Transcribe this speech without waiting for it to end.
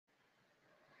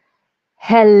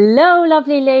Hello,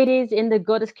 lovely ladies in the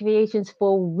Goddess Creations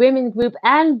for Women group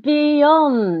and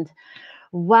beyond.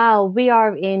 Wow, we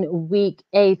are in week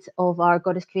 8 of our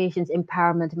Goddess Creations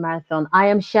Empowerment Marathon. I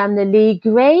am Shamna Lee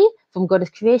Gray from Goddess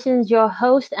Creations, your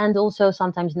host, and also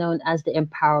sometimes known as the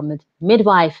Empowerment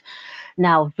Midwife.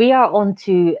 Now, we are on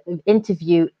to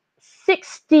interview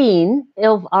 16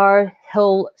 of our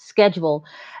whole schedule.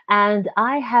 And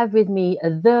I have with me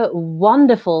the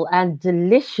wonderful and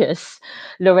delicious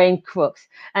Lorraine Crookes.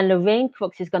 And Lorraine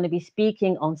Crookes is going to be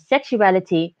speaking on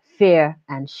sexuality, fear,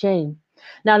 and shame.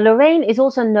 Now, Lorraine is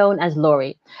also known as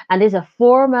Lorri and is a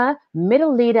former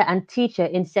middle leader and teacher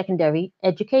in secondary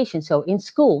education, so in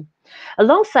school.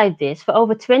 Alongside this, for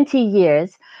over 20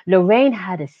 years, Lorraine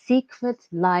had a secret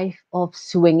life of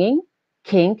swinging,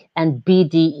 kink, and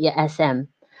BDSM.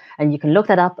 And you can look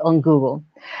that up on Google.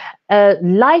 A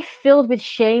life filled with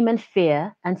shame and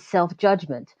fear and self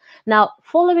judgment. Now,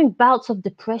 following bouts of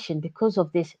depression because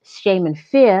of this shame and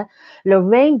fear,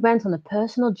 Lorraine went on a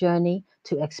personal journey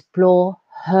to explore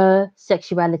her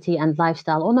sexuality and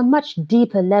lifestyle on a much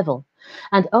deeper level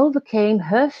and overcame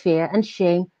her fear and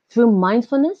shame through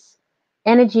mindfulness,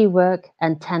 energy work,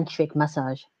 and tantric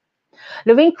massage.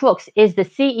 Lorraine Crookes is the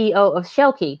CEO of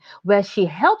Shelky, where she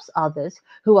helps others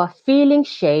who are feeling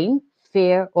shame,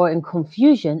 fear, or in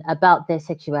confusion about their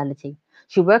sexuality.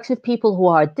 She works with people who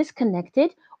are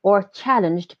disconnected or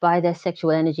challenged by their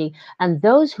sexual energy and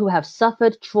those who have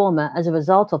suffered trauma as a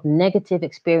result of negative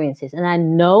experiences. And I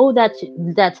know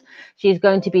that she's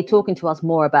going to be talking to us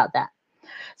more about that.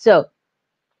 So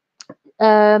so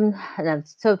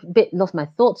a bit lost my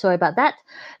thoughts. Sorry about that.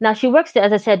 Now she works,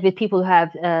 as I said, with people who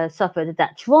have suffered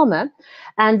that trauma,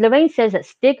 and Lorraine says that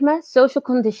stigma, social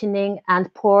conditioning,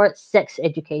 and poor sex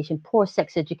education,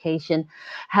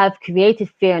 have created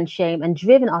fear and shame and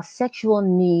driven our sexual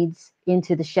needs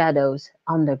into the shadows,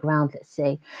 underground, let's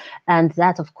say, and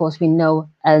that, of course, we know,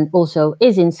 and also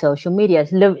is in social media.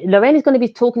 Lorraine is going to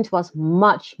be talking to us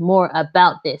much more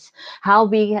about this, how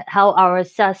our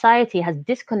society has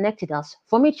disconnected us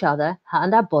from each other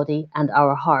and our body and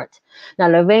our heart. Now,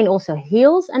 Lorraine also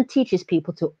heals and teaches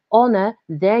people to honor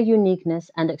their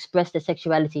uniqueness and express their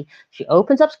sexuality. She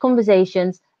opens up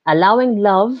conversations, allowing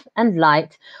love and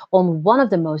light on one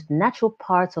of the most natural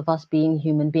parts of us being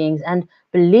human beings. And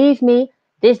believe me,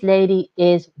 this lady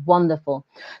is wonderful.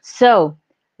 So,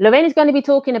 Lorraine is going to be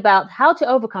talking about how to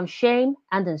overcome shame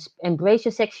and embrace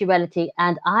your sexuality.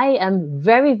 And I am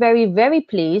very, very, very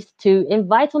pleased to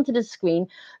invite onto the screen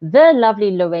the lovely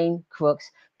Lorraine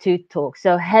Crookes to talk.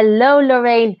 So, hello,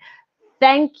 Lorraine.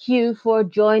 Thank you for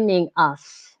joining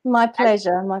us. My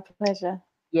pleasure. My pleasure.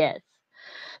 Yes,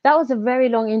 that was a very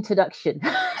long introduction.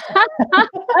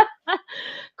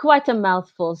 Quite a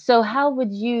mouthful. So, how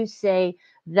would you say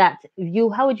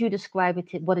how would you describe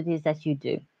it, what it is that you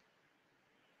do?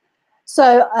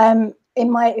 So,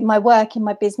 in my work, in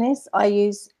my business, I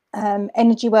use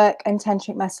energy work and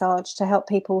tantric massage to help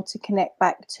people to connect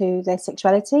back to their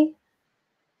sexuality.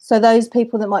 So those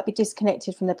people that might be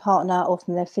disconnected from their partner or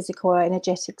from their physical or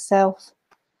energetic self,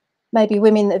 maybe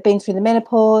women that have been through the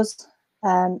menopause,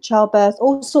 childbirth,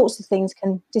 all sorts of things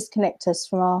can disconnect us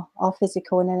from our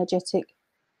physical and energetic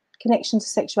connection to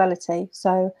sexuality.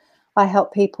 So I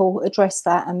help people address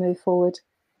that and move forward.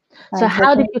 So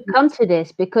how did you come to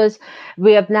this? Because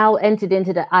we have now entered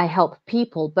into the I help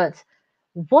people, but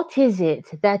what is it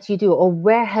that you do, or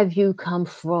where have you come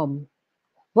from?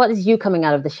 What is you coming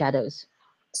out of the shadows?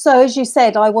 So as you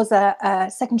said, I was a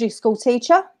secondary school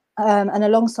teacher, and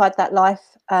alongside that life,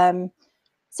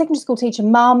 secondary school teacher,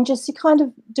 mum, just kind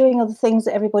of doing other things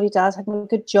that everybody does, having a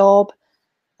good job,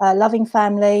 loving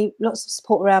family, lots of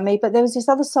support around me. But there was this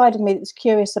other side of me that was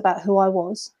curious about who I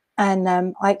was. And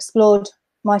I explored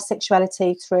my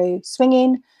sexuality through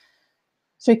swinging,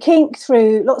 through kink,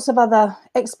 through lots of other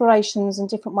explorations and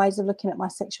different ways of looking at my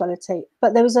sexuality.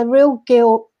 But there was a real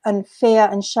guilt and fear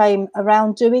and shame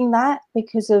around doing that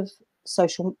because of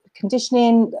social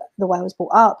conditioning, the way I was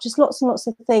brought up, just lots and lots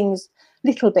of things,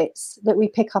 little bits that we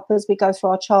pick up as we go through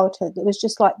our childhood. It was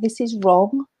just like, this is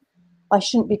wrong. I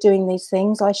shouldn't be doing these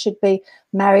things. I should be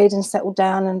married and settled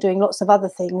down and doing lots of other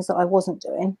things that I wasn't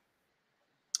doing.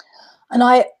 And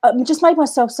I just made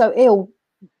myself so ill,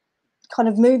 kind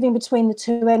of moving between the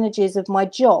two energies of my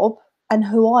job and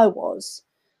who I was,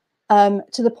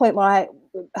 to the point where I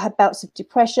had bouts of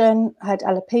depression, had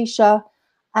alopecia,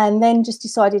 and then just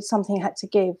decided something had to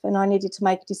give. And I needed to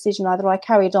make a decision. Either I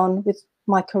carried on with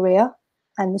my career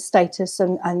and the status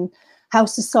and how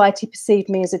society perceived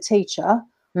me as a teacher,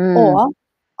 or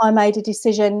I made a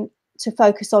decision to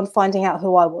focus on finding out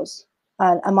who I was.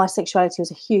 And my sexuality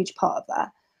was a huge part of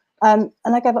that. And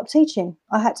I gave up teaching.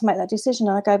 I had to make that decision,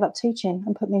 and I gave up teaching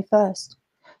and put me first.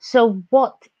 So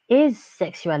what is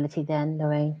sexuality then,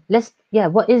 Lorraine?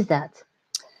 What is that?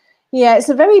 Yeah, it's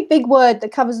a very big word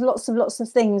that covers lots of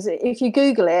things. If you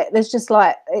Google it, there's just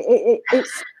like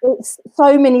it's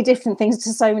so many different things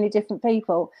to so many different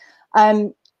people.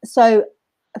 So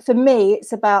for me,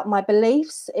 it's about my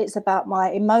beliefs, it's about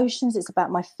my emotions, it's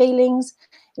about my feelings,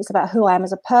 it's about who I am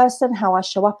as a person, how I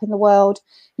show up in the world.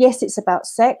 Yes, it's about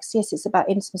sex. Yes, it's about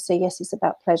intimacy. Yes, it's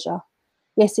about pleasure.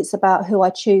 Yes, it's about who I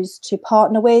choose to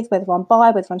partner with, whether I'm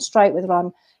bi, whether I'm straight, whether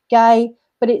I'm gay.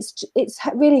 But it's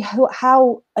really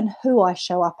how and who I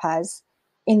show up as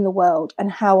in the world,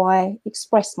 and how I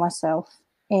express myself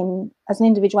as an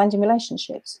individual and in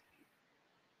relationships.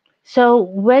 So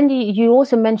when you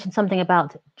also mentioned something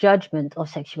about judgment of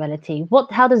sexuality,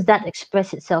 how does that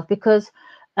express itself? Because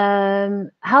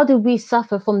how do we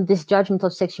suffer from this judgment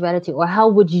of sexuality, or how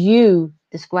would you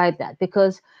describe that?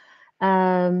 Because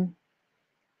um,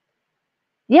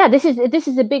 yeah, this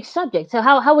is a big subject. So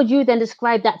how would you then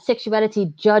describe that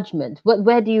sexuality judgment?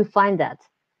 Where do you find that?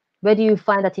 Where do you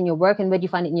find that in your work, and where do you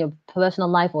find it in your personal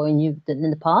life or in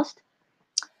the past?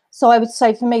 So I would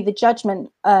say for me, the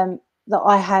judgment that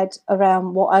I had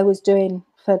around what I was doing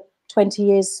for 20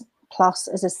 years plus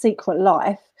as a secret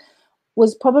life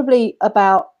was probably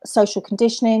about social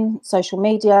conditioning, social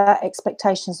media,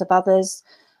 expectations of others,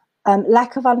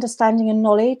 lack of understanding and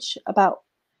knowledge about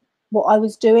what I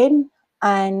was doing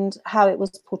and how it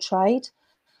was portrayed.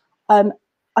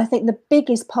 I think the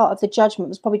biggest part of the judgment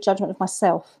was probably judgment of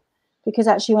myself, because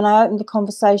actually when I opened the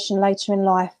conversation later in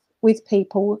life with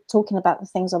people talking about the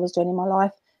things I was doing in my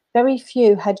life, very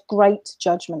few had great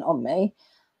judgment on me.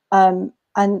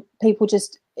 And people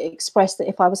just expressed that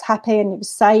if I was happy and it was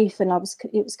safe and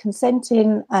it was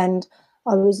consenting and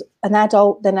I was an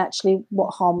adult, then actually what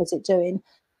harm was it doing?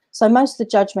 So most of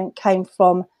the judgment came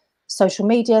from social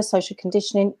media, social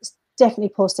conditioning, definitely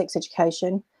poor sex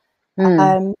education,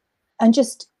 Mm. and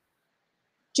just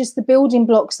the building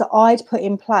blocks that I'd put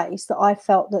in place, that I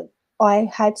felt that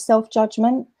I had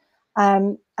self-judgment,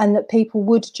 and that people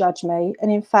would judge me.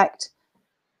 And in fact,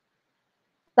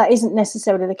 that isn't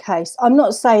necessarily the case. I'm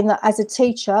not saying that as a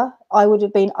teacher I would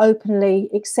have been openly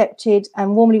accepted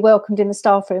and warmly welcomed in the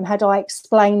staff room had I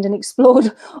explained and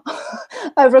explored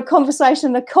over a conversation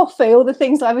and a coffee all the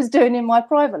things I was doing in my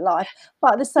private life.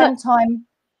 But at the No, same time,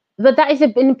 but that is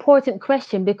an important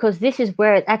question, because this is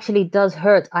where it actually does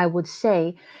hurt, I would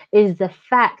say, is the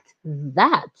fact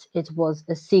that it was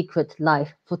a secret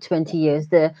life for 20 years,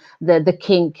 the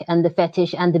kink and the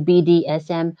fetish and the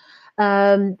BDSM.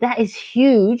 That is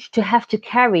huge to have to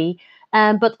carry.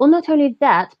 But not only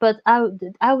that, but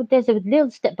there's a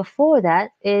little step before that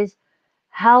is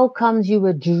how comes you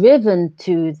were driven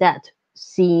to that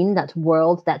scene, that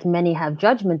world that many have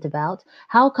judgment about?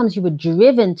 How comes you were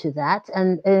driven to that,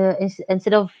 and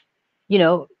instead of, you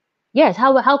know, yes,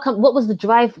 how come? What was the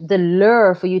drive, the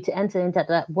lure for you to enter into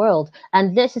that world?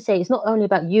 And let's just say it's not only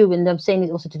about you, and I'm saying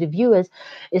it also to the viewers.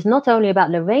 It's not only about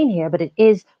Lorraine here, but it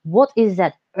is what is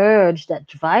that urge that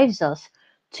drives us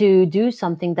to do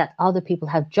something that other people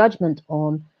have judgment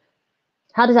on?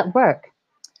 How does that work?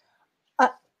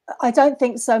 I don't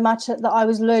think so much that I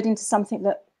was lured into something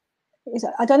that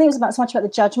I don't think it was about so much about the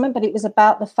judgment, but it was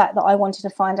about the fact that I wanted to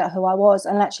find out who I was.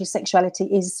 And actually sexuality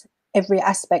is every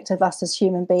aspect of us as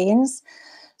human beings.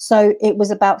 So it was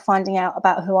about finding out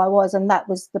about who I was, and that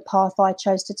was the path I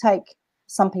chose to take.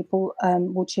 Some people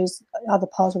will choose other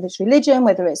paths, whether it's religion,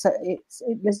 whether there's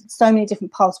so many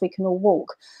different paths we can all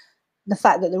walk. The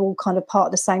fact that they're all kind of part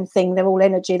of the same thing, they're all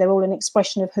energy, they're all an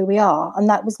expression of who we are. And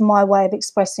that was my way of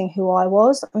expressing who I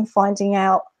was and finding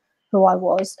out who I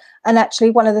was. And actually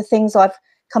one of the things I've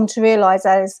come to realize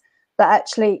is that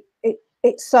actually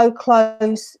it's so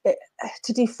close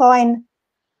to define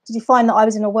that I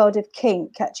was in a world of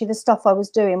kink. Actually the stuff I was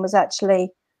doing was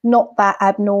actually not that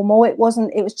abnormal. It was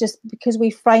just because we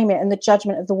frame it and the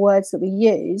judgment of the words that we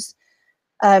use,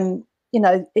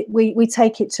 we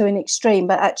take it to an extreme.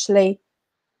 But actually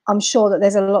I'm sure that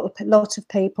there's a lot of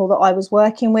people that I was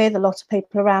working with, a lot of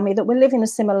people around me that were living a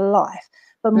similar life.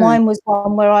 But mine was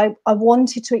one where I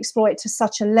wanted to explore it to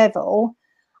such a level.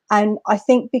 And I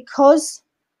think because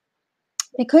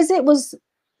there's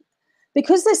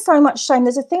so much shame,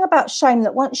 there's a thing about shame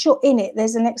that once you're in it,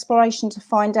 there's an exploration to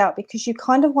find out, because you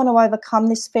kind of want to overcome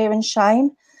this fear and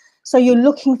shame. So you're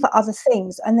looking for other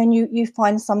things, and then you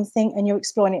find something and you're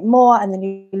exploring it more, and then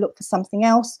you look for something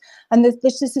else. And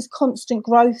there's just this constant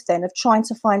growth then of trying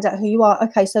to find out who you are.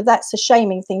 Okay, so that's a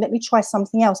shaming thing. Let me try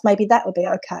something else. Maybe that would be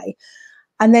okay.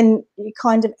 And then it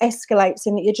kind of escalates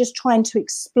in that you're just trying to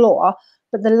explore.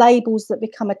 but the labels that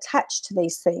become attached to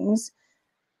these things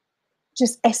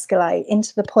just escalate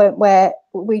into the point where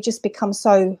we just become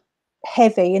so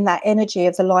heavy in that energy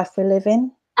of the life we're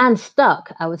living. And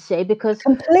stuck, I would say, because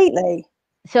Completely.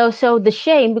 so the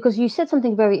shame, because you said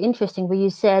something very interesting where you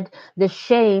said the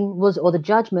shame was, or the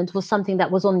judgment was something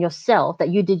that was on yourself, that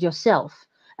you did yourself.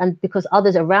 And because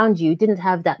others around you didn't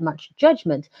have that much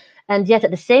judgment. And yet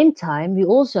at the same time, we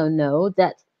also know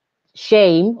that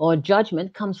shame or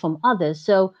judgment comes from others.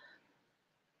 So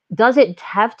does it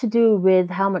have to do with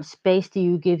how much space do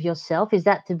you give yourself? Is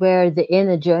that where the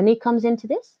inner journey comes into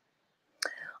this?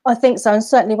 I think so. And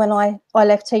certainly when I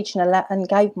left teaching and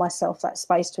gave myself that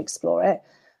space to explore it,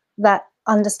 that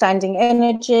understanding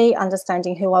energy,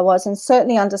 understanding who I was, and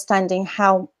certainly understanding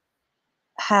how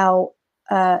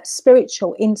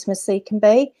spiritual intimacy can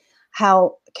be,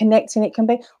 how connecting it can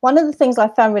be. One of the things I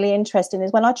found really interesting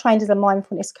is when I trained as a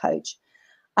mindfulness coach,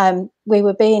 we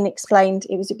were being explained,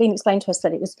 it was being explained to us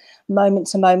that it was moment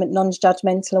to moment,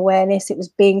 non-judgmental awareness. It was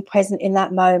being present in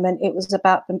that moment. It was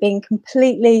about them being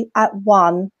completely at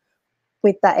one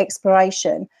with that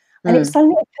exploration. And it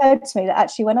suddenly occurred to me that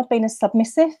actually when I'd been a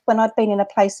submissive, when I'd been in a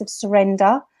place of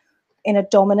surrender, in a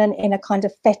dominant, in a kind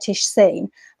of fetish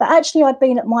scene, that actually I'd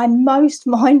been at my most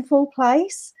mindful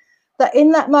place, that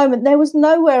in that moment there was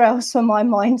nowhere else for my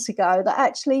mind to go, that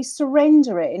actually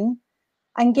surrendering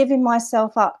and giving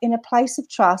myself up in a place of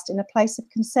trust, in a place of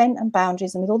consent and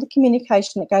boundaries, and with all the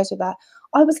communication that goes with that,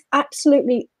 I was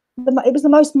absolutely, it was the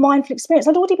most mindful experience.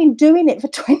 I'd already been doing it for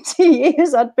 20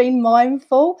 years. I'd been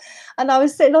mindful. And I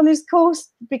was sitting on this course,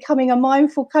 becoming a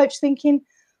mindful coach, thinking,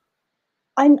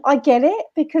 I get it,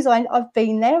 because I've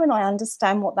been there and I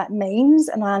understand what that means,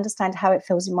 and I understand how it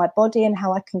feels in my body and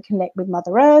how I can connect with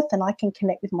Mother Earth, and I can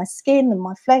connect with my skin and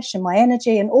my flesh and my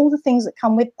energy and all the things that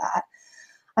come with that,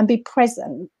 and be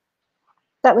present.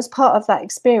 That was part of that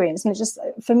experience. And it just,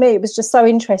 for me, it was just so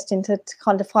interesting to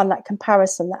kind of find that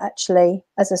comparison, that actually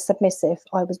as a submissive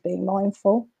I was being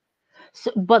mindful.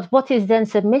 So, but what is then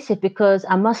submissive? Because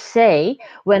I must say,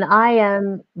 when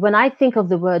I think of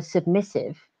the word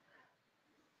submissive,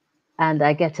 and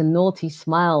I get a naughty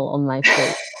smile on my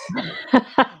face.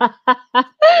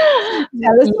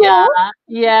 Yeah,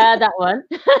 yeah, that one.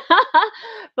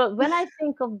 But when I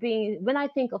think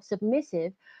of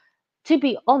submissive, to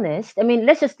be honest, I mean,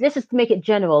 let's just make it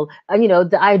general. And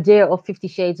the idea of 50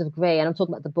 Shades of Grey, and I'm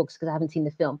talking about the books because I haven't seen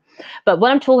the film. But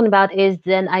what I'm talking about is,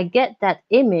 then I get that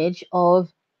image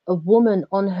of a woman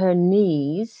on her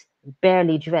knees,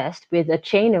 barely dressed, with a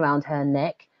chain around her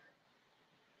neck,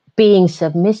 being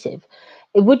submissive.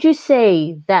 Would you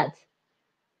say that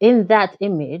in that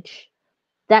image,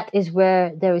 that is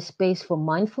where there is space for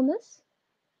mindfulness?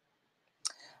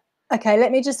 Okay,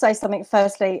 let me just say something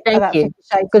firstly Thank about you. 50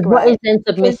 Shades of Because what Grey. is then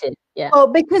submissive? Yeah. Well,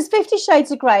 because 50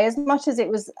 Shades of Grey, as much as it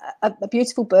was a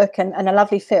beautiful book and a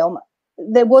lovely film,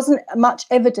 there wasn't much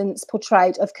evidence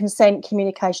portrayed of consent,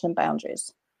 communication and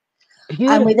boundaries. And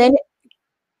Beautiful.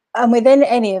 within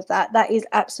any of that, that is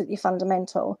absolutely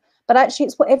fundamental. But actually,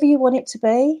 it's whatever you want it to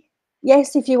be.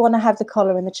 Yes, if you want to have the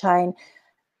collar and the chain.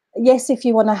 Yes, if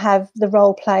you want to have the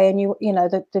role play and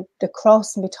the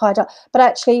cross and be tied up. But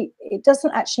actually, it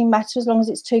doesn't actually matter as long as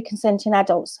it's two consenting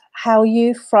adults. How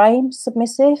you frame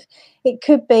submissive. It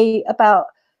could be about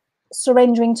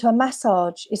surrendering to a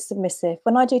massage is submissive.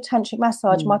 When I do tantric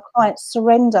massage, my clients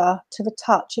surrender to the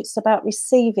touch. It's about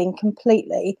receiving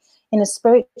completely in a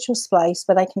spiritual space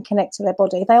where they can connect to their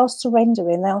body. They are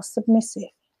surrendering, they are submissive.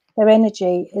 Their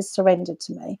energy is surrendered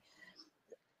to me.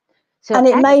 So and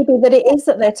it may be that it is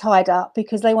that they're tied up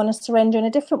because they want to surrender in a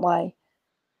different way.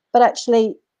 But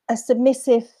actually, a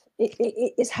submissive,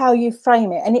 it's how you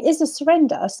frame it. And it is a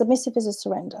surrender. A submissive is a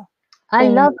surrender. I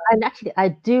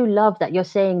do love that you're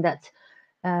saying that.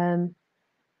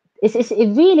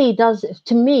 It really does,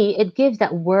 to me, it gives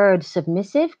that word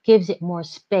submissive, gives it more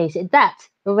space. That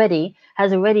already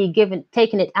has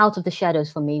taken it out of the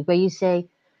shadows for me, where you say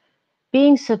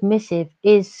being submissive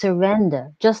is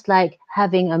surrender, just like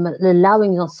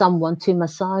allowing someone to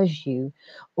massage you,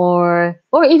 or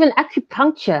even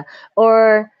acupuncture,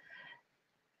 or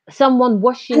someone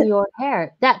washing your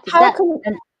hair.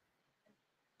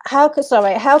 How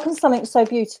can something so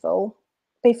beautiful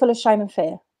be full of shame and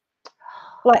fear?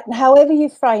 Like, however you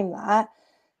frame that,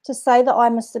 to say that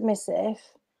I'm a submissive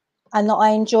and that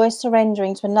I enjoy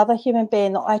surrendering to another human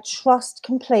being that I trust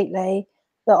completely,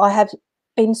 that I have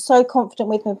been so confident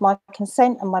with my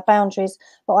consent and my boundaries,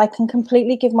 that I can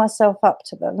completely give myself up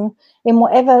to them in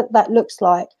whatever that looks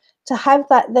like, to have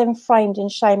that then framed in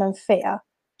shame and fear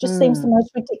just seems the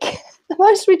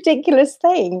most ridiculous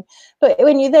thing. But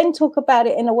when you then talk about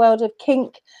it in a world of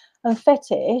kink and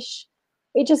fetish,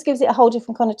 it just gives it a whole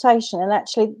different connotation. And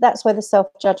actually, that's where the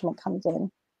self-judgment comes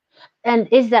in. And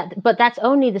is that, but that's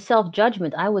only the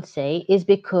self-judgment, I would say, is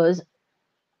because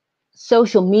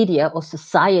social media or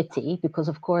society, because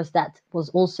of course that was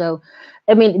also,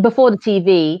 I mean, before the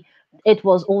TV, it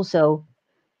was also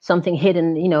something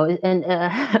hidden, you know, and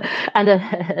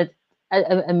and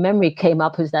a memory came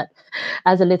up, is that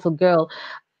as a little girl,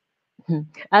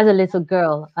 as a little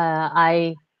girl,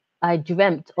 I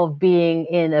dreamt of being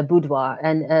in a boudoir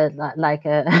and like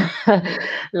a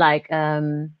like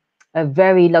a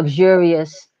very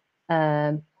luxurious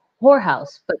um,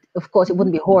 whorehouse. But of course, it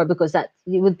wouldn't be whore, because that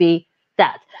it would be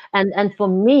that. And for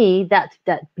me, that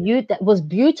was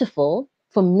beautiful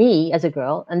for me as a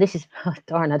girl. And this is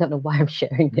darn, I don't know why I'm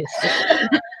sharing this.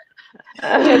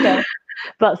 Okay.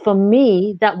 But for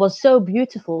me, that was so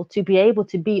beautiful to be able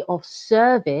to be of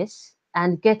service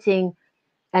and getting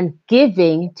and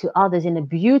giving to others in a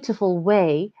beautiful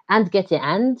way, and getting,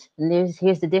 and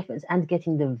here's the difference, and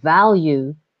getting the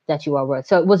value that you are worth.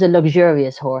 So it was a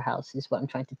luxurious whorehouse, is what I'm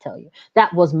trying to tell you.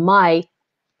 That was my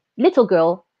little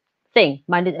girl thing.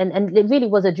 And it really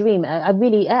was a dream. I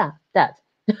really, yeah, that.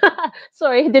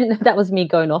 Sorry, didn't that was me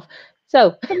going off.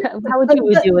 So how would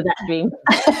you deal with that dream?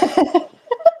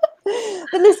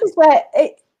 But this is where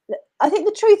I think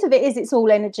the truth of it is, it's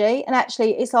all energy, and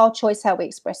actually it's our choice how we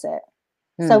express it.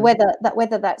 So whether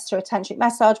that's through a tantric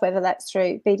massage, whether that's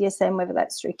through BDSM, whether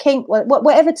that's through kink,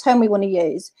 whatever term we want to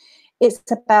use, it's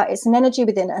an energy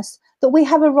within us that we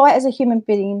have a right as a human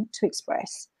being to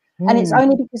express. And it's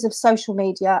only because of social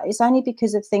media, it's only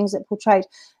because of things that portrayed,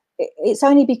 it's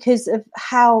only because of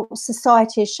how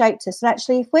society has shaped us. And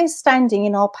actually, if we're standing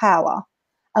in our power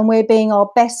and we're being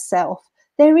our best self,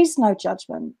 there is no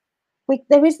judgment.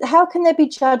 How can there be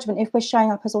judgment if we're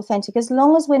showing up as authentic? As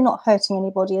long as we're not hurting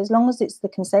anybody, as long as it's the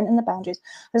consent and the boundaries,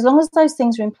 as long as those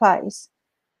things are in place,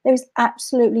 there is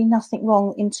absolutely nothing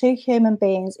wrong in two human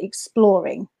beings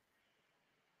exploring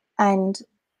and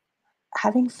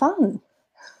having fun.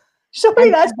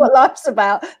 Surely that's what life's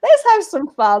about. Let's have some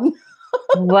fun.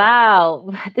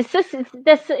 Wow,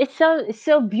 it's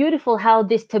so beautiful how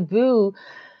this taboo,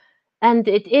 and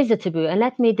it is a taboo. And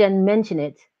let me then mention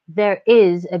it. There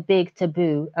is a big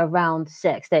taboo around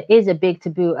sex. There is a big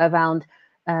taboo around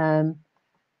um,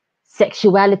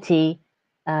 sexuality,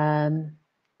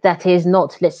 that is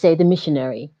not, let's say, the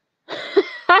missionary.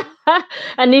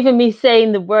 And even me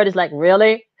saying the word is like,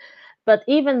 really? But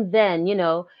even then, you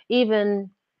know, even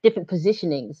different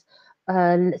positionings.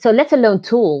 So let alone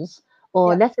tools,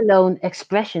 or Yeah. let alone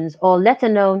expressions, or let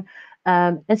alone,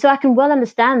 and so I can well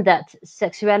understand that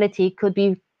sexuality could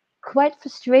be quite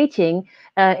frustrating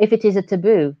if it is a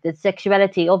taboo, the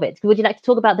sexuality of it. Would you like to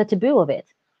talk about the taboo of it?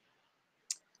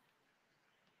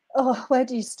 Oh, where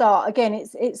do you start? Again,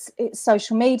 it's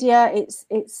social media,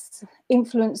 it's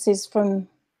influences from,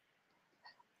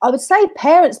 I would say,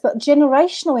 parents, but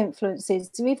generational influences.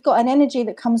 So we've got an energy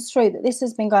that comes through that this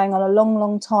has been going on a long,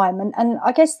 long time. And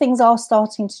I guess things are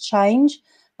starting to change,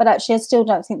 but actually I still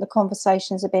don't think the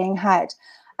conversations are being had.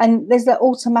 And there's that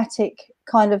automatic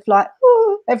kind of like,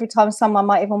 ooh, every time someone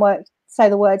might even say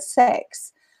the word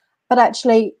sex. But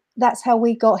actually, that's how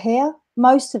we got here.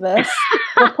 Most of us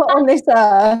were put on this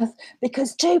earth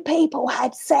because two people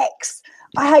had sex.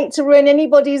 I hate to ruin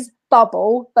anybody's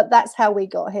bubble, but that's how we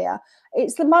got here.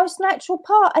 It's the most natural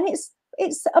part, and it's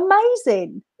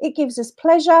amazing. It gives us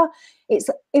pleasure.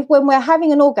 When we're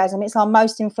having an orgasm, it's our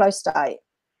most in flow state.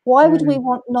 Why would we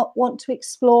not want to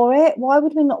explore it? Why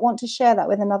would we not want to share that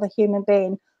with another human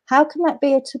being? How can that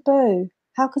be a taboo?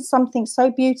 How can something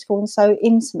so beautiful and so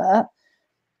intimate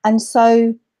and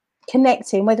so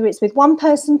connecting, whether it's with one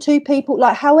person, two people,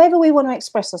 like however we want to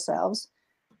express ourselves,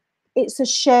 it's a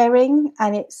sharing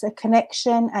and it's a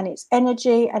connection and it's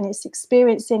energy and it's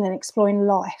experiencing and exploring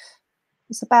life.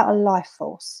 It's about a life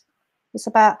force. It's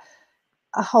about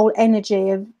a whole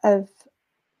energy of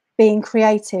being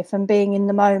creative and being in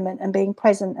the moment and being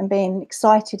present and being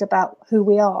excited about who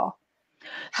we are.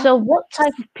 So what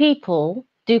type of people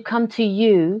do come to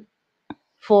you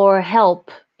for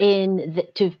help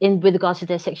with regards to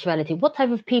their sexuality? What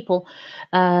type of people,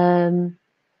 and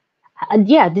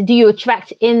yeah, do you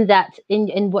attract in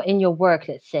in your work?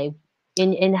 Let's say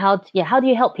in how do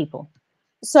you help people?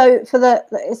 So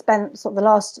it's been sort of the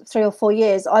last 3 or 4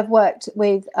 years, I've worked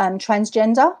with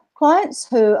transgender clients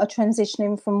who are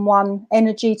transitioning from one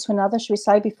energy to another, should we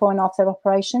say, before and after their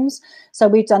operations. So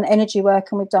we've done energy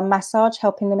work and we've done massage,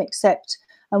 helping them accept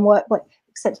and work.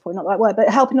 Accept's probably not the right word, but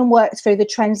helping them work through the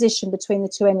transition between the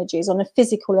two energies on a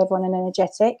physical level and an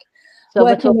energetic. So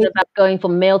we're talking about going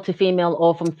from male to female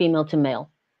or from female to male.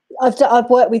 I've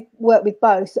worked with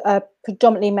both,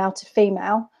 predominantly male to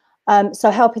female.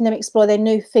 So helping them explore their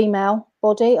new female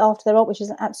body after they're old, which is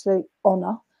an absolute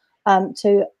honour,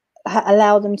 to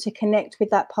allow them to connect with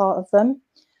that part of them.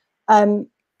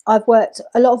 I've worked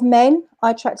a lot of men.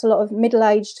 I attract a lot of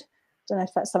middle-aged, I don't know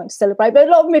if that's something to celebrate, but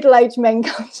a lot of middle-aged men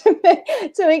come to me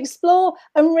to explore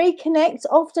and reconnect,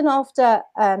 often after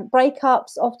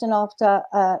breakups, often after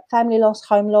family loss,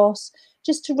 home loss,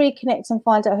 just to reconnect and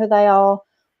find out who they are,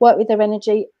 work with their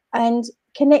energy and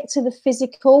connect to the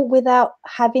physical without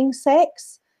having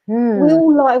sex. We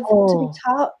all like to be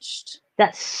touched.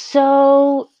 That's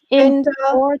so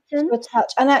important. To a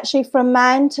touch. And actually for a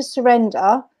man to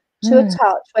surrender to a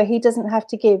touch where he doesn't have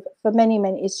to give, for many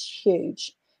men, is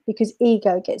huge, because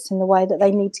ego gets in the way, that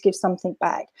they need to give something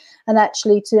back. And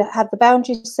actually to have the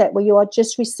boundaries set where you are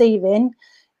just receiving.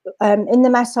 In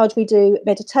the massage we do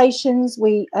meditations,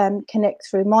 we connect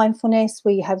through mindfulness,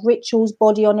 we have rituals,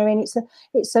 body honoring.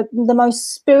 It's the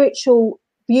most spiritual,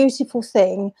 beautiful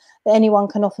thing that anyone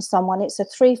can offer someone. It's a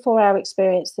 3-4 hour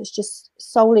experience that's just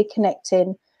solely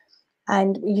connecting,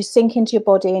 and you sink into your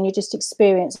body and you just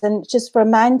experience. And just for a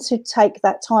man to take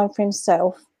that time for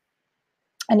himself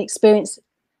and experience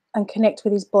and connect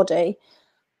with his body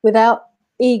without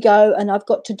ego and I've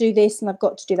got to do this and I've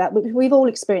got to do that. We've all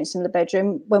experienced in the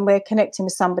bedroom when we're connecting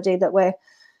with somebody that we're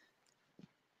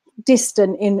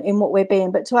distant in what we're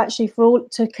being, but to actually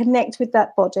to connect with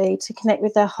that body, to connect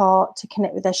with their heart, to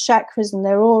connect with their chakras and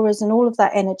their auras and all of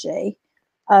that energy,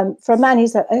 for a man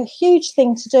is a huge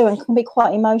thing to do and can be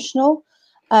quite emotional.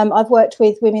 I've worked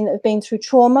with women that have been through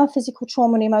trauma, physical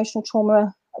trauma and emotional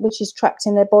trauma, which is trapped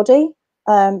in their body,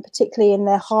 particularly in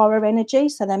their hara energy,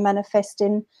 so they're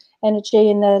manifesting energy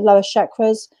in the lower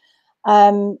chakras.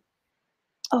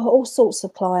 All sorts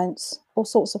of clients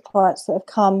that have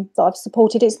come that I've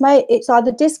supported. It's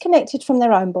either disconnected from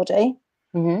their own body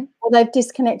or they've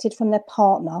disconnected from their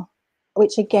partner,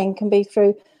 which again can be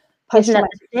through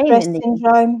post-traumatic stress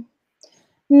syndrome.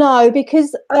 No,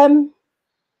 because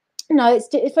no,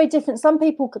 it's very different. Some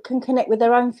people can connect with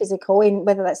their own physical, in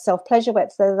whether that's self-pleasure,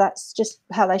 whether that's just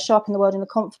how they show up in the world and the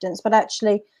confidence, but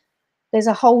actually there's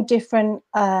a whole different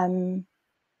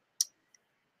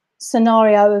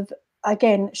scenario of,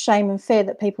 again, shame and fear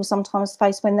that people sometimes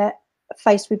face when they're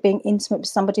faced with being intimate with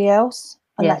somebody else,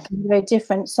 and that can be very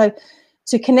different. So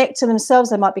to connect to themselves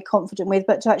they might be confident with,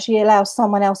 but to actually allow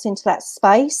someone else into that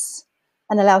space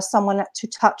and allow someone to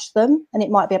touch them, and it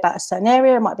might be about a certain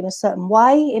area, it might be in a certain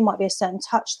way, it might be a certain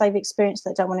touch they've experienced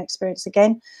they don't want to experience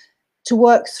again, to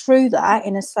work through that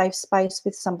in a safe space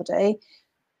with somebody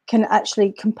can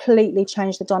actually completely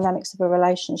change the dynamics of a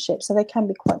relationship. So they can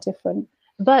be quite different.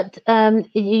 But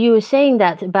you were saying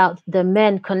that about the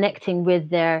men connecting with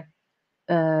their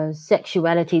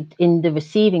sexuality in the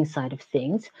receiving side of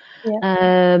things,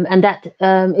 and that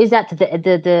is that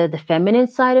the feminine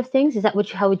side of things? Is that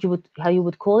how you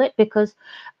would call it? Because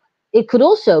it could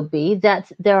also be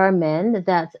that there are men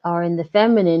that are in the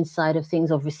feminine side of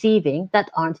things of receiving that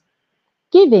aren't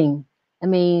giving. I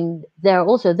mean, there are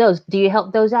also those. Do you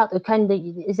help those out, or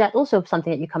is that also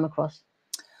something that you come across?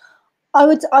 I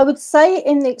would say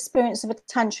in the experience of a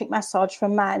tantric massage for a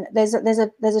man, there's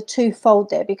a twofold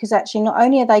there, because actually not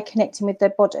only are they connecting with their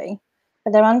body,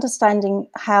 but they're understanding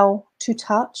how to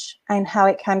touch and how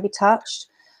it can be touched.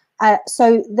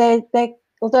 So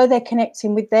although they're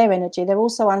connecting with their energy, they're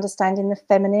also understanding the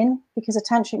feminine, because a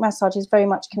tantric massage is very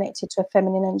much connected to a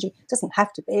feminine energy. It doesn't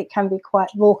have to be. It can be quite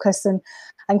raucous and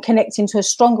connecting to a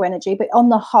stronger energy, but on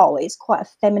the whole, it's quite a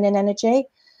feminine energy.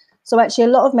 So actually a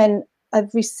lot of men have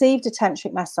received a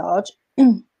tantric massage,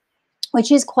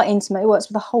 which is quite intimate. It works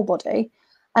with the whole body,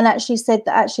 and actually said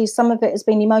that actually some of it has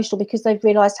been emotional because they've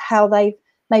realised how they've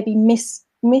maybe I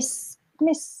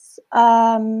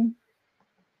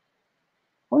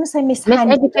want to say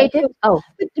mishandled.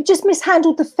 Just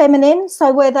mishandled the feminine.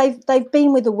 So where they've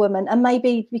been with a woman, and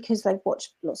maybe because they've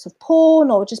watched lots of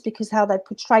porn, or just because how they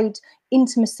portrayed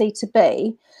intimacy to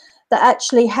be, that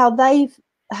actually how they've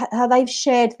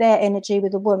shared their energy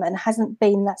with a woman hasn't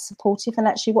been that supportive. And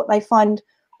actually what they find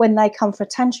when they come for a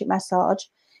tantric massage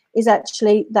is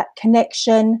actually that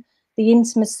connection, the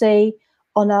intimacy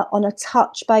on a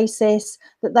touch basis,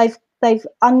 that they've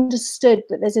understood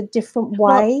that there's a different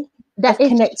way of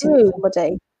connecting with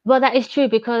somebody. Well, that is true,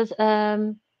 because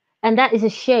and that is a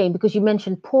shame, because you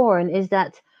mentioned porn, is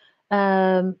that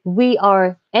we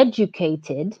are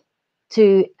educated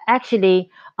to actually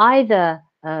either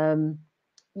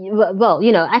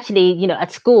actually,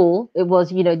 at school it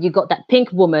was, you got that pink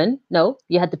woman. No,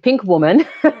 you had the pink woman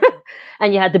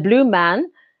and you had the blue man.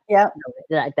 Yeah,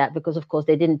 like that, because of course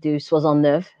they didn't do soixante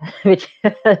neuf which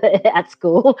at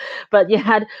school, but you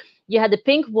had the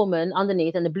pink woman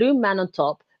underneath and the blue man on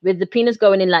top, with the penis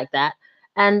going in like that,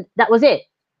 and that was it.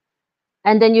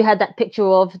 And then you had that picture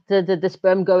of the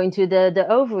sperm going to the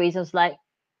ovaries. I was like,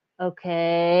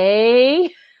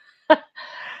 okay.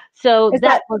 So Is that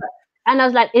that was, and I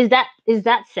was like, is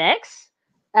that sex?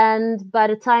 And by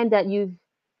the time that you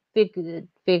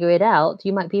figure it out,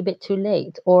 you might be a bit too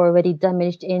late or already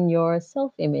damaged in your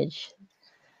self-image.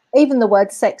 even the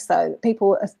word sex, though,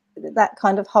 people, that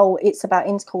kind of whole, it's about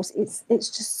intercourse, it's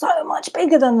just so much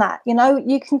bigger than that. You know,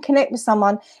 you can connect with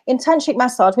someone in tantric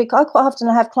massage. I quite often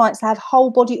have clients that have whole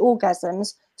body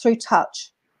orgasms through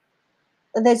touch.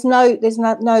 There's no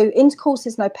intercourse,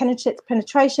 there's no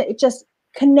penetration. It's just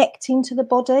connecting to the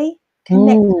body,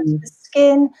 connecting to the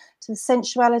skin, to the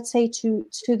sensuality, to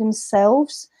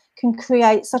themselves, can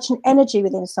create such an energy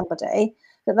within somebody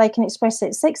that they can express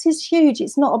it. Sex is huge.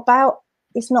 It's not about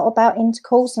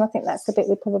intercourse, and I think that's the bit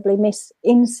we probably miss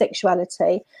in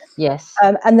sexuality. Yes.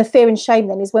 And the fear and shame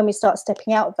then is when we start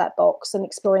stepping out of that box and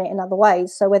exploring it in other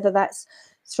ways. So whether that's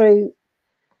through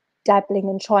dabbling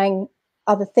and trying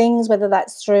other things, whether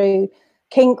that's through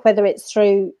kink, whether it's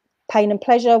through pain and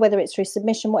pleasure, whether it's through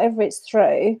submission, whatever it's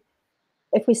through,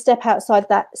 if we step outside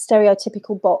that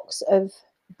stereotypical box of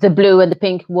the blue and the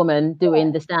pink woman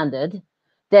doing the standard,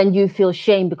 then you feel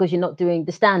shame because you're not doing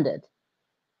the standard.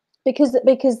 Because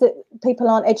the people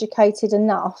aren't educated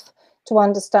enough to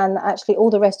understand that actually all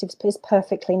the rest is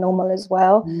perfectly normal as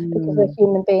well, because we're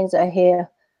human beings that are here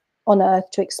on earth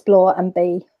to explore and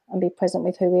be present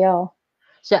with who we are.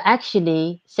 So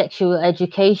actually, sexual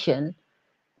education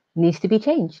needs to be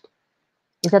changed.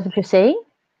 Is that what you're saying?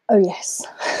 Oh, yes.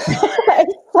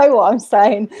 That's so what I'm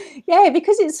saying. Yeah,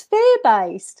 because it's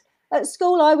fear-based. At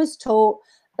school, I was taught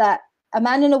that a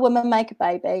man and a woman make a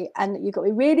baby and you've got to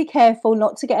be really careful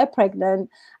not to get her pregnant,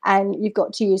 and you've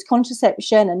got to use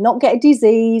contraception and not get a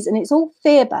disease, and it's all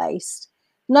fear-based.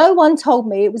 No one told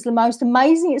me it was the most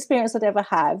amazing experience I'd ever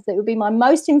have, that it would be my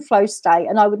most in flow state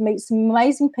and I would meet some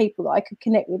amazing people that I could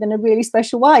connect with in a really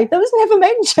special way. That was never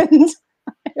mentioned.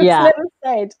 It was never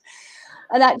said.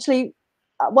 And actually,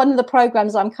 one of the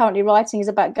programs I'm currently writing is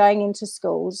about going into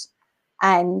schools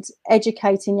and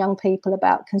educating young people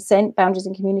about consent, boundaries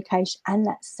and communication, and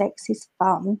that sex is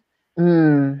fun.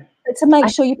 But to make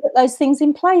sure you put those things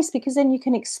in place, because then you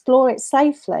can explore it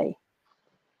safely.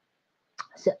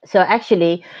 So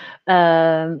actually,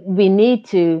 we need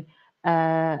to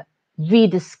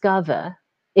rediscover,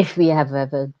 if we have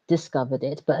ever discovered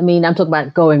it. But I mean, I'm talking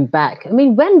about going back. I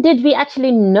mean, when did we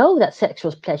actually know that sex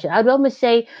was pleasure? I would almost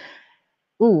say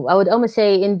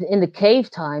in the cave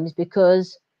times,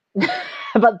 because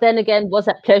but then again, was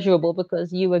that pleasurable?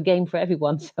 Because you were game for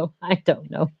everyone. So I don't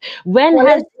know. When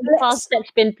has past sex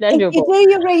been pleasurable? If you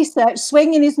do your research,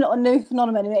 swinging is not a new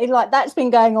phenomenon. Like, that's been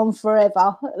going on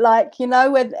forever. Like, you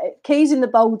know, where keys in the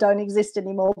bowl don't exist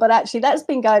anymore, but actually that's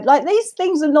been going, like, these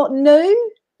things are not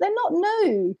new. They're not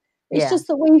new. It's just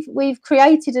that we've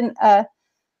created a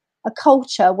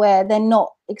culture where they're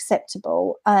not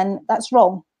acceptable, and that's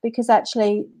wrong, because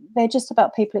actually they're just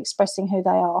about people expressing who they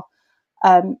are.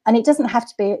 And it doesn't have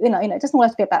to be, you know, it doesn't have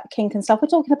to be about kink and stuff. We're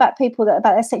talking about people that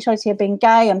about their sexuality of being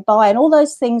gay and bi and all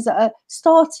those things that are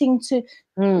starting to,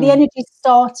 the energy's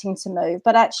starting to move,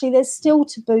 but actually there's still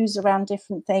taboos around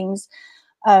different things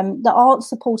that aren't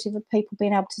supportive of people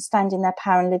being able to stand in their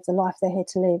power and live the life they're here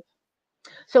to live.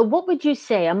 So what would you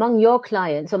say among your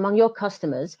clients, among your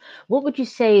customers, what would you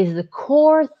say is the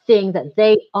core thing that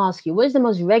they ask you? What is the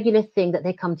most regular thing that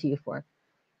they come to you for?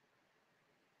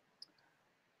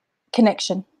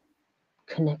 Connection.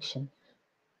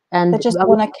 And they just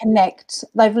want to connect.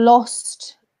 They've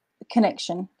lost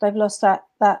connection. They've lost that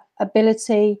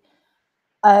ability.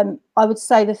 I would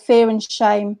say the fear and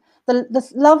shame.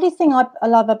 The lovely thing I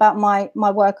love about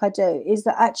my work I do is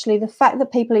that actually the fact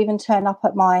that people even turn up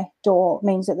at my door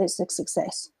means that it's a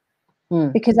success.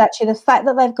 Because actually the fact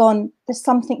that they've gone, there's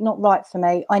something not right for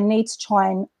me, I need to try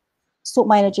and sort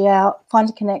my energy out, find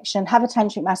a connection, have a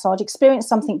tantric massage, experience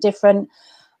something different,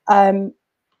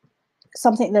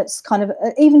 something that's kind of,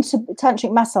 even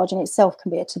tantric massage in itself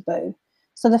can be a taboo.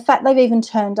 So the fact they've even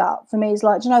turned up for me is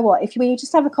like, do you know what, if we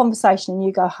just have a conversation and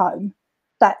you go home,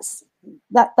 that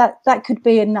could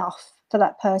be enough for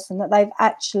that person, that they've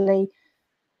actually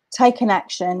taken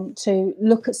action to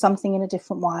look at something in a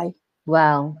different way.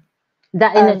 Wow.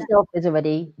 That in itself is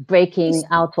already breaking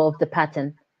out of the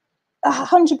pattern.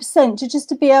 100%,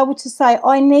 to be able to say,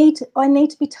 I need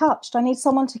to be touched. I need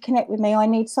someone to connect with me. I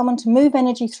need someone to move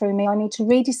energy through me. I need to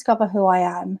rediscover who I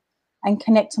am and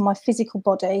connect to my physical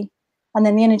body. And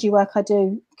then the energy work I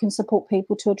do can support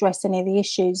people to address any of the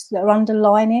issues that are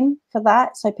underlining for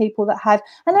that. So people that have,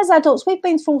 and as adults, we've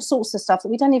been through all sorts of stuff that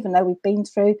we don't even know we've been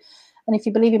through. and if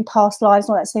you believe in past lives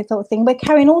and all that sort of thing, we're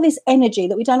carrying all this energy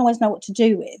that we don't always know what to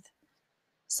do with.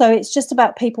 So it's just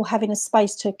about people having a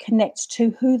space to connect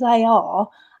to who they are,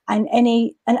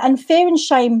 and fear and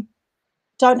shame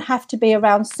don't have to be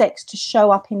around sex to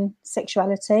show up in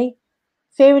sexuality.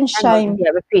 Fear and shame. Yeah,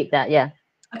 repeat that. Yeah.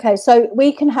 Okay, so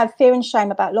we can have fear and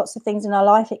shame about lots of things in our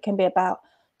life. It can be about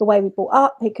the way we brought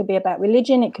up. It could be about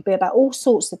religion. It could be about all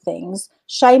sorts of things.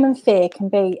 Shame and fear can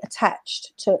be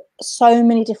attached to so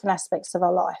many different aspects of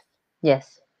our life.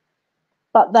 Yes.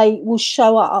 But they will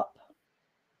show up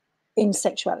in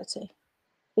sexuality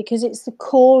because it's the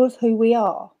core of who we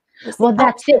are. It's well,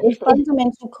 that's it. It's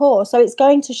fundamental core. So it's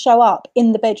going to show up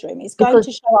in the bedroom. It's going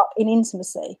to show up in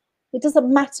intimacy. It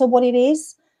doesn't matter what it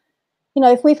is. You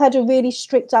know, if we've had a really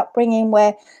strict upbringing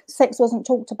where sex wasn't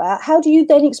talked about, how do you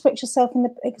then express yourself in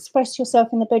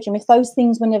the bedroom if those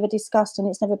things were never discussed and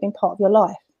it's never been part of your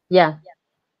life? Yeah.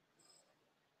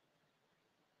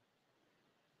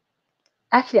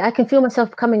 Actually, I can feel myself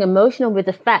becoming emotional with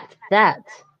the fact that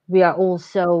we are all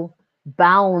so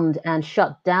bound and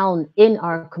shut down in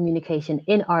our communication,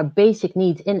 in our basic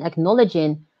needs, in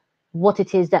acknowledging what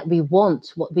it is that we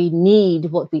want, what we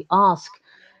need, what we ask,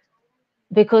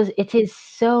 because it is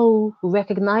so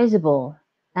recognizable.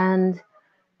 And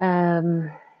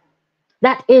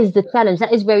that is the challenge.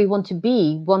 That is where we want to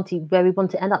be, where we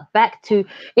want to end up, back to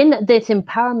in this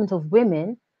empowerment of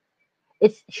women.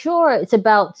 It's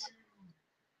about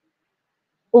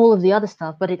all of the other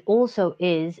stuff, but it also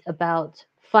is about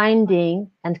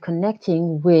finding and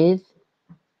connecting with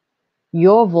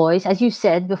your voice, as you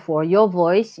said before, your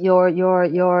voice, your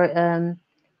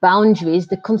boundaries,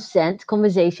 the consent,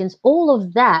 conversations, all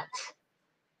of that,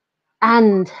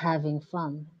 and having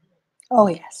fun. Oh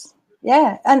yes,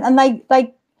 yeah, and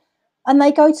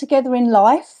they go together in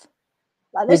life.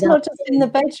 Like, it's not just in the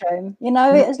bedroom, you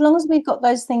know. As long as we've got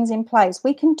those things in place,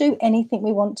 we can do anything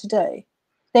we want to do.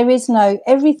 There is no,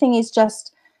 everything is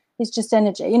just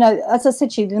energy. You know, as I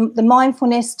said to you, the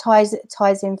mindfulness ties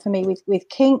in for me with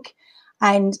kink,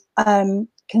 and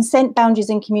consent, boundaries,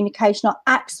 and communication are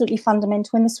absolutely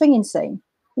fundamental in the swinging scene.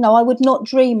 You know, I would not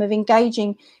dream of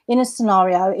engaging in a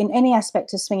scenario in any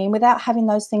aspect of swinging without having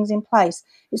those things in place.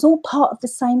 It's all part of the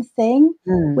same thing.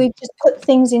 We've just put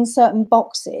things in certain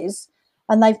boxes,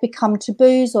 and they've become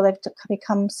taboos, or they've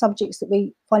become subjects that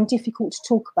we find difficult to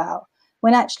talk about,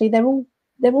 when actually they're all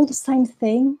the same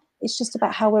thing. It's just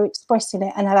about how we're expressing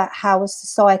it, and about how as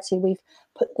society we've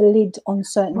put the lid on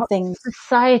certain things.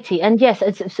 Society, and yes,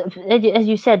 as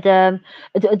you said,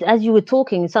 as you were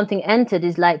talking, something entered,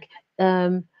 is like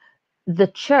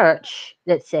the church,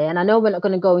 let's say, and I know we're not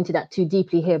going to go into that too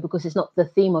deeply here because it's not the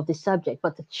theme of this subject,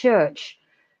 but the church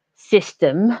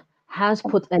system has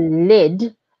put a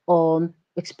lid on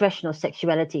expression of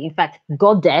sexuality. In fact,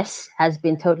 goddess has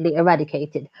been totally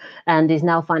eradicated and is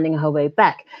now finding her way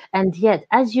back. And yet,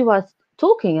 as you are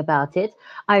talking about it,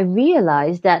 I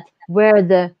realized that where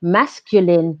the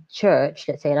masculine church,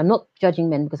 let's say, and I'm not judging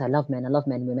men because I love men,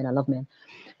 women, I love men,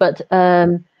 but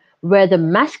where the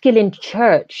masculine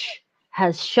church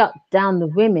has shut down the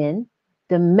women,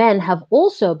 the men have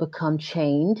also become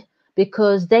chained,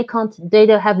 because they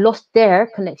have lost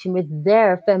their connection with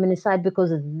their feminine side,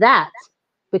 because that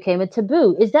became a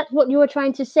taboo. Is that what you were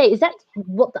trying to say? Is that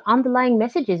what the underlying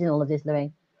message is in all of this,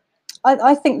 Lorraine?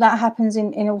 I think that happens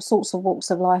in all sorts of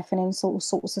walks of life and in all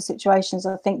sorts of situations.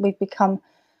 I think we've become,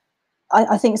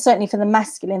 I think certainly for the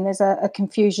masculine, there's a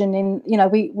confusion in, you know,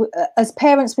 we as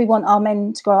parents, we want our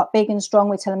men to grow up big and strong.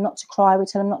 We tell them not to cry. We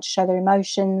tell them not to show their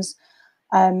emotions,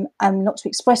 and not to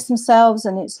express themselves.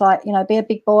 And it's like, you know, be a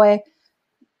big boy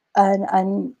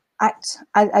and act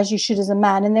as you should as a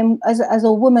man. And then as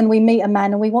a woman, we meet a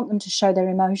man and we want them to show their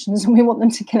emotions and we want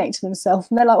them to connect to themselves.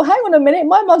 And they're like, well, hang on a minute,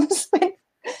 my mother spent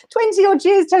 20 odd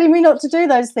years telling me not to do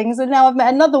those things, and now I've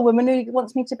met another woman who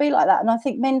wants me to be like that. And I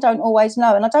think men don't always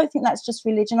know, and I don't think that's just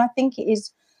religion. I think it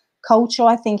is culture.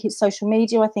 I think it's social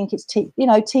media. I think it's TV.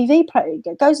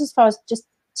 It goes as far as just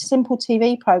simple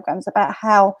TV programs about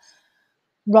how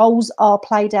roles are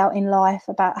played out in life,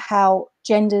 about how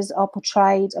genders are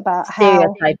portrayed, about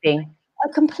how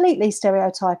completely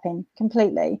stereotyping,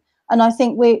 completely. And I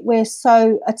think we're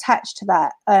so attached to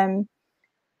that,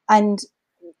 and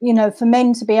you know, for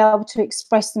men to be able to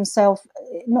express themselves,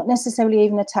 not necessarily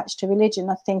even attached to religion,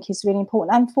 I think is really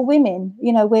important. And for women,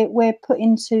 you know, we're put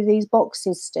into these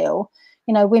boxes still.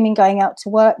 You know, women going out to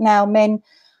work now, men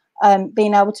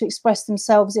being able to express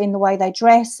themselves in the way they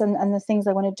dress and the things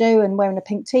they want to do, and wearing a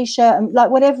pink t-shirt and like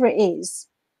whatever it is.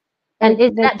 And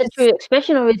is that the true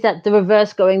expression, or is that the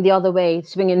reverse, going the other way,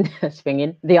 swinging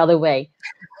the other way?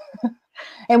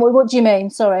 And what do you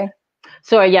mean? Sorry.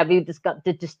 Sorry, yeah, we just got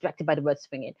distracted by the word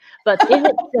swinging. But is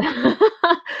it?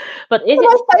 But is One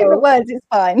it of my favourite so? words. It's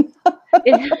fine.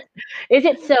 Is, is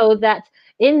it so that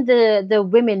in the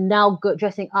women now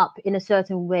dressing up in a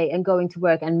certain way and going to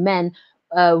work, and men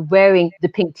wearing the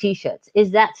pink t-shirts,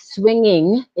 is that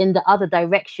swinging in the other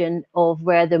direction of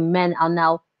where the men are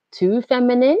now too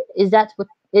feminine? Is that what?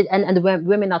 And the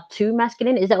women are too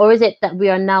masculine? Is that, or is it that we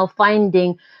are now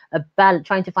finding a balance,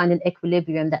 trying to find an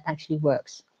equilibrium that actually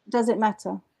works? Does it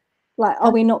matter? Like,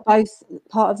 are we not both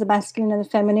part of the masculine and the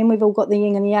feminine? We've all got the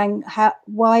yin and the yang.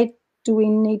 Why do we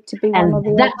need to be one or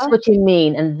And the that's other? what you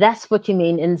mean. And that's what you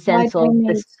mean in the Why sense do we of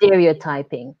the need?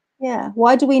 stereotyping. Yeah.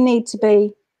 Why do we need to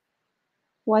be?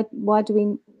 Why do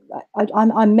we?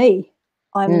 I'm me.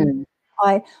 I'm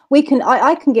Mm, we can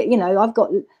I can get, I've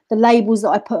got the labels that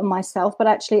I put on myself, but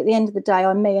actually at the end of the day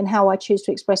I'm me, and how I choose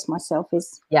to express myself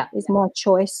yeah. is my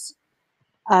choice.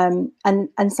 And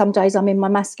some days I'm in my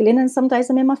masculine and some days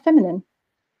I'm in my feminine.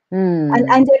 And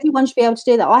Mm, everyone should be able to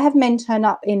do that. I have men turn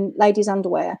up in ladies'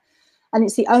 underwear, and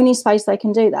it's the only space they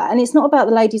can do that. And it's not about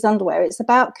the ladies' underwear. It's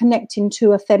about connecting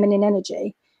to a feminine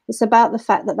energy. It's about the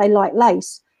fact that they like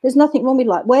lace. There's nothing wrong with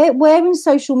like where in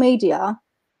social media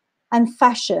and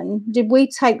fashion did we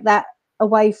take that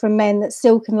away from men, that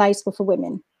silk and lace were for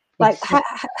women? Like how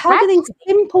do exactly.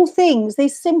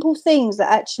 these simple things that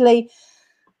actually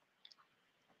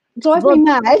drive me Well,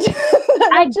 mad that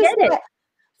I are just get it. like,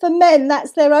 for men,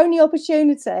 that's their only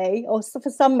opportunity, or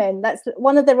for some men, that's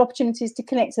one of their opportunities to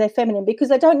connect to their feminine, because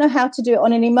they don't know how to do it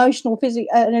on an emotional,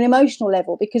 an emotional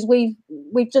level, because we've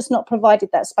just not provided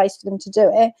that space for them to do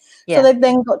it. So Yeah. they've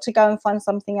then got to go and find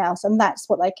something else, and that's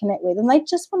what they connect with. And they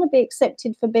just want to be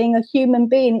accepted for being a human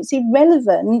being. It's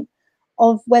irrelevant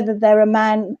of whether they're a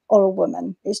man or a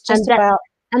woman. It's just And that about,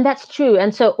 and that's true.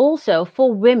 And so also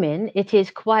for women, it is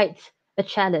quite a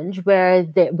challenge where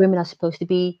the women are supposed to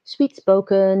be sweet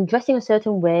spoken, dressing a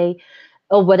certain way,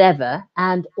 or whatever,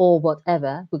 and or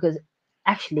whatever, because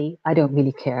actually I don't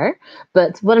really care.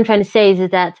 But what I'm trying to say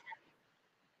is that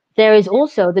there is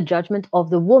also the judgment of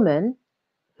the woman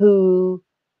who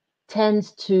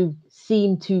tends to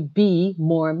seem to be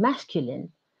more masculine.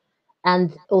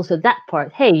 And also that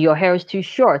part, hey, your hair is too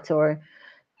short, or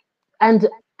and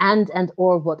and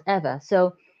or whatever.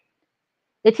 So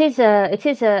it is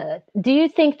a do you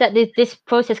think that this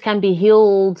process can be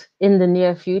healed in the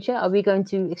near future? Are we going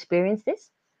to experience this?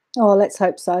 oh, let's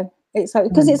hope so. It's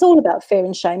because Mm, it's all about fear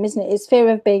and shame, isn't it? It's fear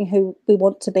of being who we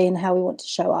want to be and how we want to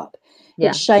show up. It's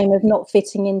yeah. shame of not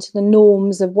fitting into the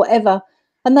norms of whatever,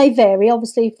 and they vary,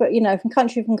 obviously, for from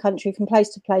country, from place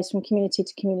to place, from community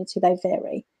to community. They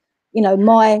vary.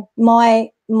 My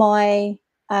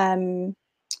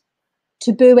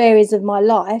taboo areas of my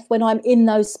life, when I'm in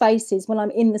those spaces, when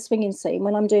I'm in the swinging scene,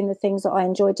 when I'm doing the things that I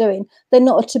enjoy doing, they're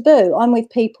not a taboo. I'm with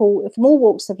people from all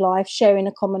walks of life, sharing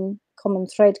a common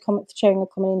thread, sharing a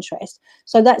common interest.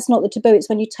 So that's not the taboo. It's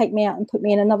when you take me out and put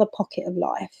me in another pocket of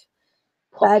life,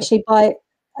 but Pocket. actually by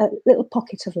a little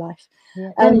pocket of life.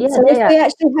 Yeah. No, yeah, So yeah, if yeah. we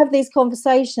actually have these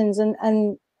conversations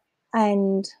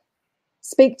and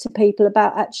speak to people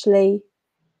about actually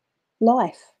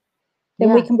life,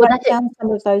 then we Yeah. can Well, break that's it. down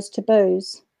some of those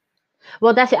taboos.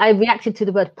 Well, that's it. I reacted to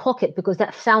the word pocket because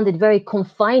that sounded very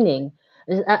confining.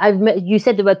 You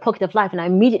said the word pocket of life, and I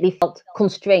immediately felt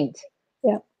constraint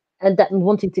Yeah. and that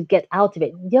wanting to get out of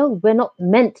it. Yo, we're not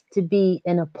meant to be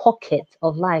in a pocket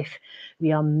of life.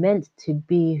 We are meant to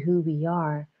be who we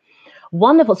are.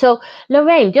 Wonderful. So,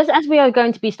 Lorraine, just as we are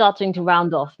going to be starting to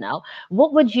round off now,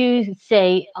 what would you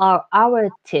say are our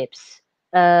tips,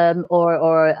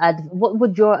 what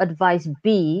would your advice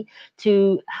be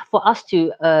for us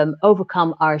to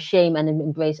overcome our shame and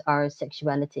embrace our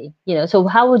sexuality? So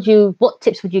what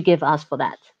tips would you give us for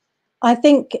that? I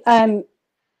think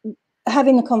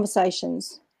having the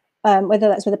conversations, whether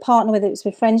that's with a partner, whether it's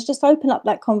with friends, just open up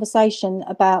that conversation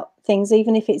about things,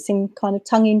 even if it's in kind of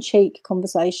tongue-in-cheek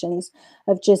conversations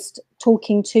of just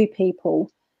talking to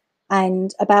people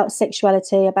and about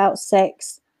sexuality, about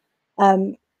sex.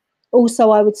 Also,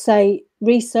 I would say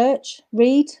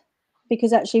read,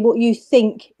 because actually what you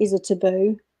think is a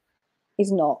taboo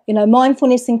is not.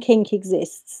 Mindfulness and kink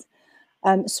exists.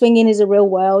 Swinging is a real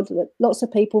world that lots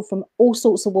of people from all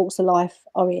sorts of walks of life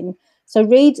are in. So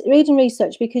read and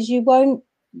research, because you won't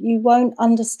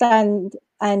understand,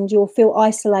 and you'll feel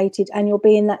isolated, and you'll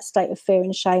be in that state of fear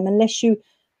and shame unless you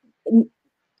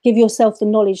give yourself the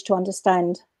knowledge to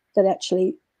understand that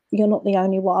actually you're not the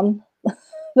only one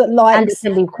that And it likes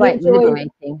can be and quite enjoys.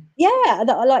 liberating. Yeah,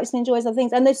 that likes and enjoys other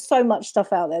things. And there's so much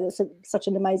stuff out there that's such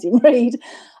an amazing read.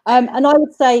 And I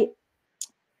would say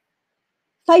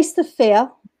face the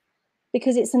fear,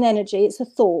 because it's an energy, it's a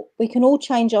thought. We can all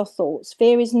change our thoughts.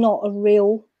 Fear is not a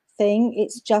real thing.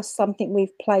 It's just something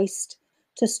we've placed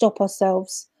to stop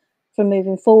ourselves from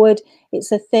moving forward.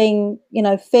 It's a thing, you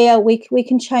know, fear, we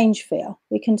can change fear.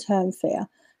 We can turn fear.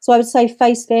 So I would say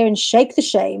face fear and shake the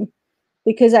shame,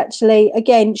 because actually,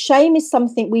 again, shame is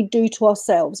something we do to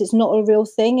ourselves. It's not a real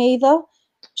thing either.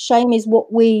 Shame is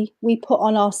what we put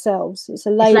on ourselves. It's a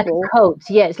label. It's like a coat.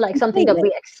 Yeah, it's like something that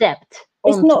we accept.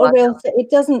 It's not a real thing.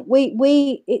 It doesn't,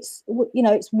 it's, you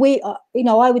know, it's we, you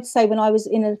know, I would say when I was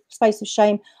in a space of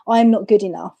shame, I am not good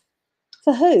enough.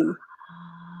 For who?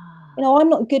 You know, I'm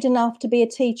not good enough to be a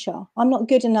teacher. I'm not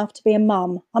good enough to be a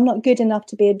mum. I'm not good enough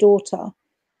to be a daughter.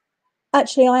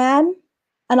 Actually, I am.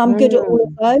 And I'm good at all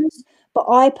of those. But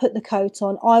I put the coat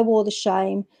on. I wore the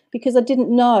shame because I didn't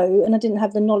know, and I didn't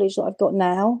have the knowledge that I've got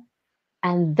now.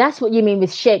 And that's what you mean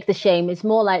with shake the shame. It's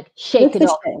more like shake it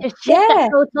off. Just shake Yeah,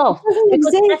 that coat off.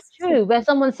 Because exist. that's true. Where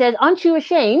someone says, aren't you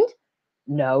ashamed?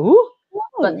 No.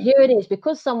 But here it is.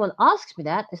 Because someone asks me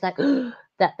that, it's like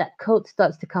that coat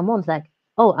starts to come on. It's like,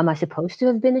 oh, am I supposed to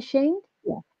have been ashamed?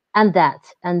 Yeah. And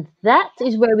that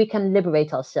is where we can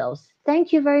liberate ourselves.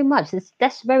 Thank you very much.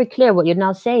 That's very clear what you're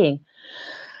now saying.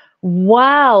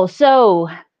 Wow. So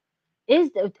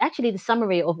actually the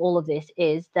summary of all of this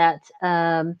is that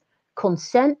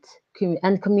consent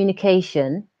and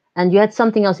communication, and you had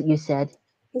something else that you said.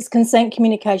 It's consent,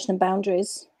 communication, and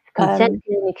boundaries. Consent,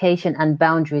 communication, and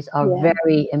boundaries are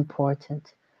very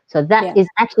important. So that is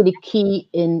actually key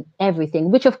in everything,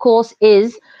 which of course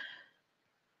is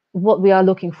what we are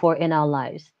looking for in our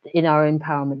lives, in our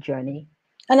empowerment journey.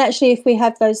 And actually, if we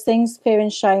have those things, fear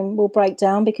and shame will break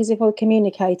down, because if we're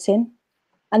communicating,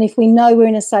 and if we know we're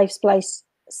in a safe space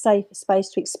to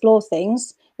explore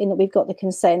things, in that we've got the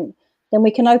consent, then we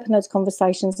can open those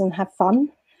conversations and have fun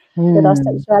with our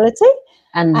sexuality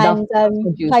and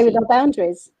play with our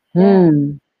boundaries.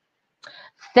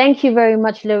 Thank you very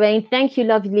much, Lorraine. Thank you,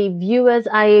 lovely viewers.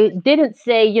 I didn't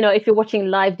say, you know, if you're watching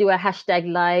live, do a hashtag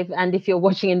live. And if you're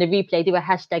watching in the replay, do a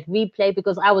hashtag replay,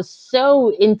 because I was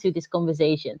so into this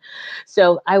conversation.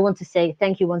 So I want to say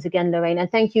thank you once again, Lorraine. And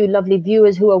thank you, lovely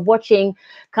viewers who are watching,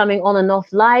 coming on and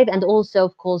off live. And also,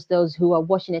 of course, those who are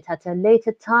watching it at a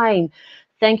later time.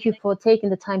 Thank you for taking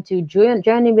the time to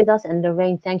journey with us. And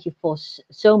Lorraine, thank you for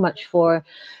so much for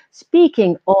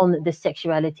speaking on the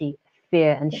sexuality,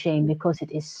 fear and shame, because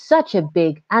it is such a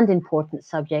big and important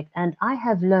subject, and I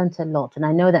have learned a lot, and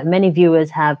I know that many viewers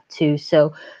have too.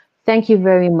 So thank you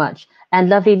very much. And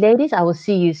lovely ladies, I will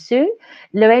see you soon.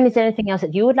 Lorraine, is there anything else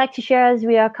that you would like to share as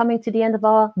we are coming to the end of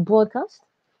our broadcast?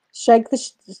 Shake the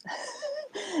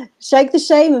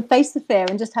shame and face the fear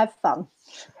and just have fun.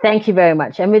 Thank you very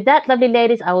much. And with that, lovely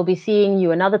ladies, I will be seeing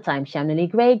you another time. Shamna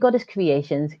Gray, Goddess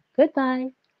Creations.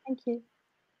 Goodbye. Thank you.